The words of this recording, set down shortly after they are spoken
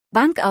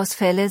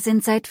Bankausfälle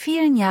sind seit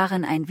vielen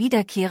Jahren ein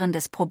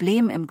wiederkehrendes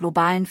Problem im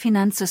globalen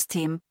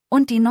Finanzsystem,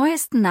 und die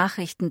neuesten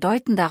Nachrichten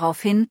deuten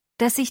darauf hin,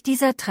 dass sich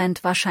dieser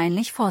Trend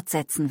wahrscheinlich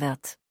fortsetzen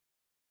wird.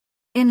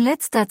 In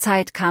letzter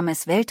Zeit kam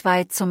es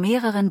weltweit zu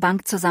mehreren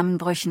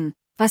Bankzusammenbrüchen,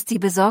 was die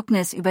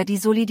Besorgnis über die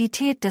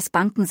Solidität des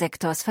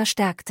Bankensektors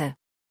verstärkte.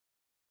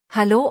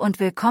 Hallo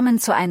und willkommen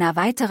zu einer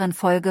weiteren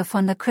Folge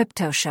von The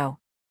Crypto Show.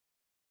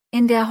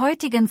 In der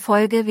heutigen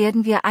Folge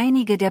werden wir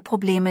einige der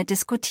Probleme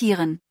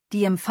diskutieren,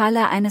 die im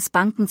Falle eines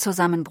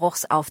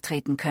Bankenzusammenbruchs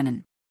auftreten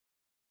können.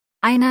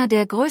 Einer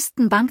der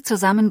größten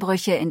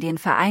Bankzusammenbrüche in den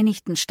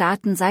Vereinigten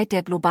Staaten seit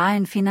der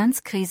globalen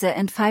Finanzkrise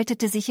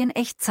entfaltete sich in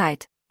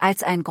Echtzeit,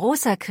 als ein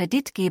großer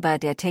Kreditgeber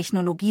der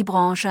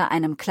Technologiebranche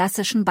einem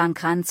klassischen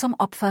Bankrun zum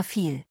Opfer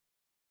fiel.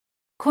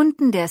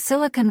 Kunden der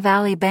Silicon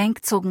Valley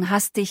Bank zogen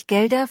hastig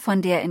Gelder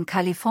von der in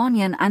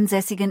Kalifornien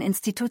ansässigen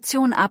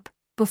Institution ab,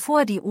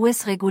 bevor die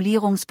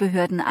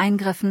US-Regulierungsbehörden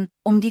eingriffen,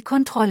 um die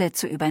Kontrolle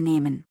zu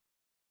übernehmen.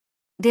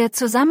 Der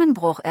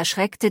Zusammenbruch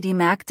erschreckte die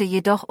Märkte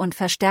jedoch und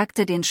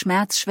verstärkte den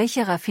Schmerz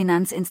schwächerer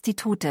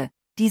Finanzinstitute,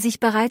 die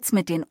sich bereits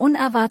mit den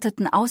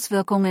unerwarteten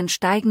Auswirkungen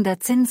steigender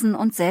Zinsen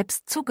und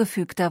selbst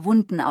zugefügter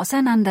Wunden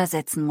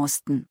auseinandersetzen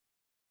mussten.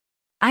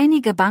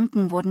 Einige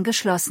Banken wurden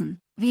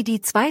geschlossen, wie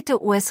die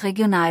zweite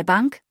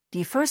US-Regionalbank,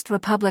 die First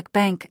Republic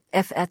Bank,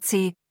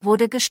 FRC,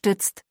 wurde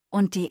gestützt,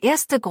 und die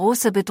erste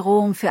große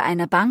Bedrohung für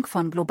eine Bank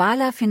von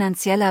globaler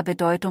finanzieller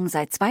Bedeutung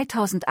seit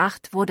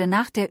 2008 wurde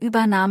nach der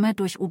Übernahme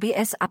durch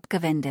UBS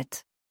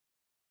abgewendet.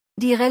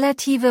 Die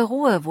relative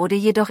Ruhe wurde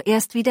jedoch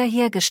erst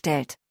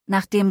wiederhergestellt,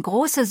 nachdem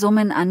große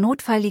Summen an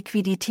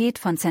Notfallliquidität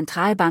von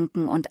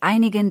Zentralbanken und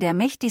einigen der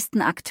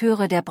mächtigsten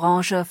Akteure der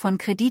Branche von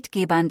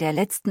Kreditgebern der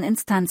letzten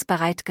Instanz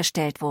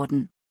bereitgestellt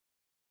wurden.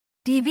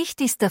 Die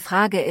wichtigste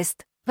Frage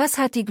ist, was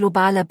hat die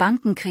globale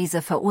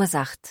Bankenkrise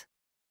verursacht?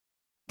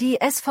 Die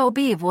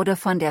SVB wurde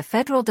von der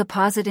Federal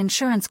Deposit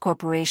Insurance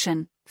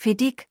Corporation,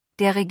 FDIC,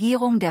 der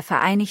Regierung der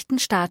Vereinigten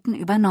Staaten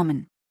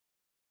übernommen.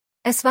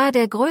 Es war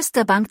der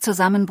größte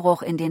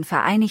Bankzusammenbruch in den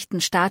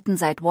Vereinigten Staaten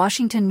seit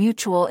Washington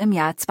Mutual im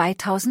Jahr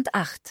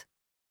 2008.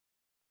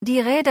 Die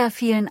Räder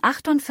fielen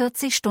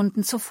 48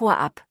 Stunden zuvor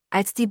ab,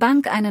 als die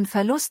Bank einen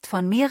Verlust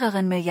von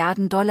mehreren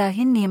Milliarden Dollar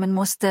hinnehmen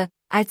musste,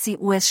 als sie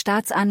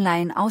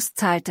US-Staatsanleihen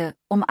auszahlte,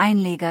 um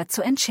Einleger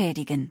zu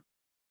entschädigen.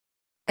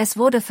 Es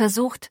wurde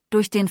versucht,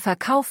 durch den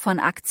Verkauf von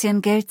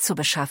Aktien Geld zu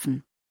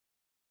beschaffen.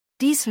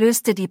 Dies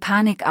löste die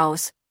Panik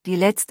aus, die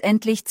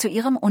letztendlich zu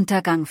ihrem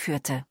Untergang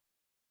führte.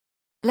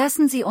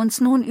 Lassen Sie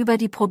uns nun über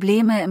die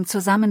Probleme im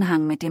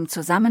Zusammenhang mit dem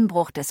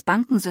Zusammenbruch des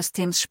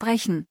Bankensystems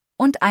sprechen,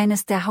 und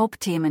eines der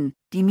Hauptthemen,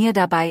 die mir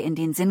dabei in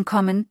den Sinn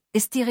kommen,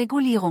 ist die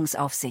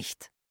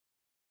Regulierungsaufsicht.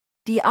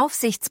 Die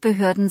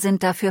Aufsichtsbehörden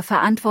sind dafür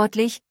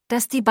verantwortlich,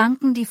 dass die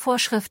Banken die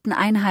Vorschriften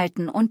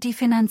einhalten und die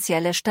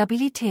finanzielle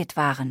Stabilität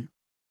wahren.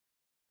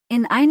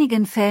 In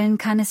einigen Fällen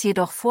kann es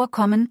jedoch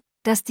vorkommen,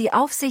 dass die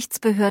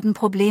Aufsichtsbehörden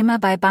Probleme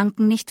bei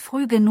Banken nicht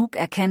früh genug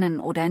erkennen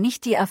oder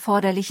nicht die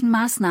erforderlichen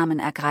Maßnahmen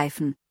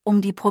ergreifen,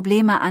 um die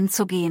Probleme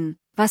anzugehen,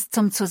 was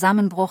zum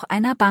Zusammenbruch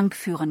einer Bank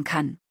führen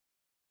kann.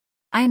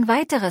 Ein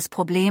weiteres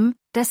Problem,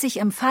 das sich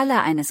im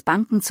Falle eines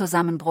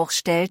Bankenzusammenbruchs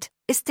stellt,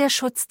 ist der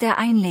Schutz der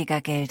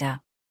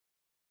Einlegergelder.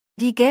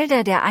 Die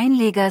Gelder der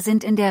Einleger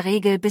sind in der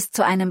Regel bis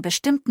zu einem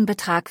bestimmten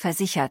Betrag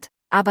versichert,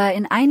 aber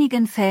in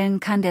einigen Fällen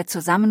kann der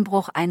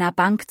Zusammenbruch einer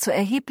Bank zu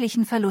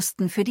erheblichen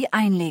Verlusten für die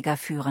Einleger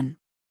führen.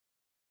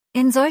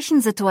 In solchen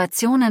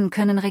Situationen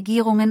können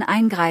Regierungen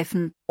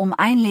eingreifen, um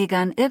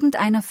Einlegern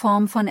irgendeine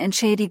Form von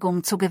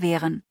Entschädigung zu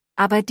gewähren,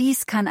 aber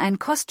dies kann ein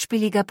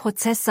kostspieliger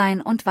Prozess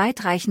sein und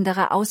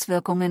weitreichendere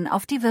Auswirkungen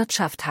auf die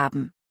Wirtschaft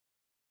haben.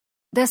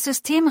 Das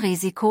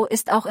Systemrisiko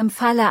ist auch im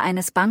Falle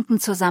eines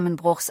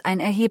Bankenzusammenbruchs ein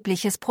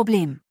erhebliches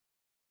Problem.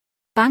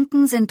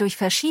 Banken sind durch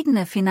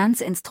verschiedene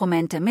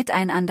Finanzinstrumente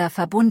miteinander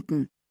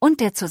verbunden, und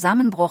der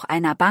Zusammenbruch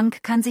einer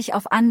Bank kann sich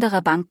auf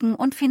andere Banken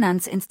und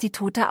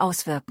Finanzinstitute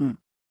auswirken.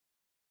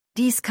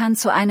 Dies kann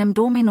zu einem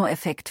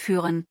Dominoeffekt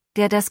führen,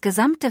 der das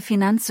gesamte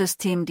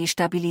Finanzsystem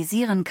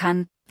destabilisieren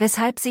kann,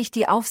 weshalb sich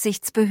die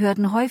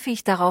Aufsichtsbehörden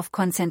häufig darauf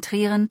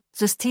konzentrieren,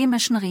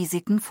 systemischen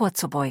Risiken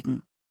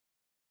vorzubeugen.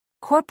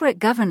 Corporate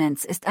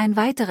Governance ist ein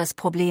weiteres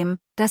Problem,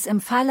 das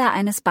im Falle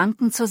eines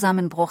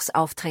Bankenzusammenbruchs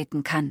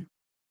auftreten kann.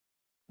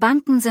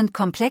 Banken sind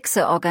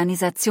komplexe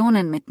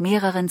Organisationen mit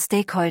mehreren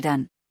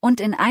Stakeholdern, und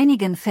in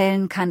einigen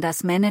Fällen kann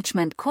das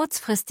Management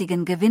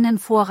kurzfristigen Gewinnen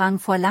Vorrang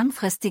vor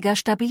langfristiger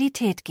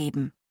Stabilität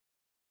geben.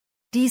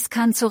 Dies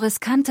kann zu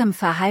riskantem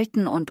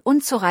Verhalten und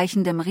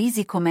unzureichendem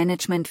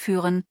Risikomanagement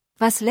führen,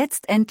 was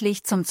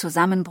letztendlich zum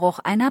Zusammenbruch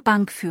einer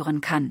Bank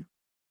führen kann.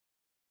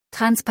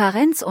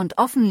 Transparenz und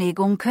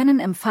Offenlegung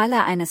können im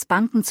Falle eines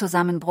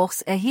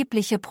Bankenzusammenbruchs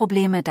erhebliche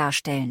Probleme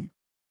darstellen.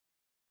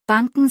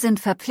 Banken sind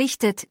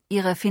verpflichtet,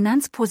 ihre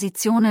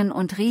Finanzpositionen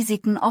und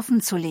Risiken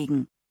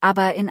offenzulegen,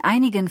 aber in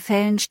einigen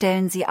Fällen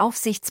stellen sie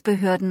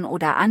Aufsichtsbehörden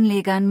oder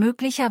Anlegern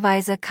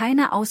möglicherweise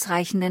keine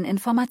ausreichenden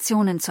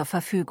Informationen zur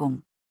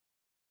Verfügung.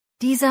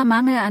 Dieser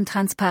Mangel an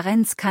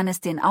Transparenz kann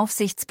es den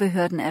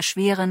Aufsichtsbehörden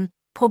erschweren,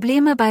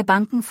 Probleme bei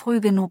Banken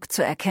früh genug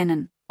zu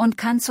erkennen, und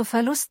kann zu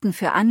Verlusten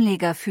für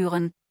Anleger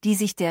führen, die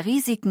sich der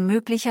Risiken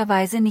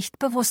möglicherweise nicht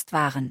bewusst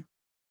waren.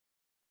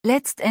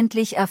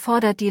 Letztendlich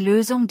erfordert die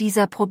Lösung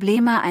dieser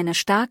Probleme eine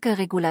starke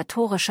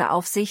regulatorische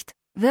Aufsicht,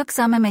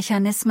 wirksame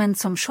Mechanismen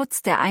zum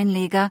Schutz der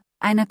Einleger,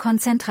 eine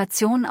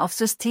Konzentration auf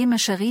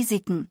systemische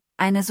Risiken,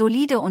 eine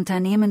solide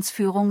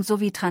Unternehmensführung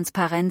sowie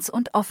Transparenz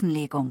und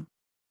Offenlegung.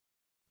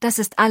 Das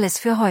ist alles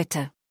für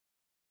heute.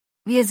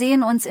 Wir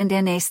sehen uns in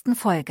der nächsten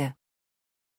Folge.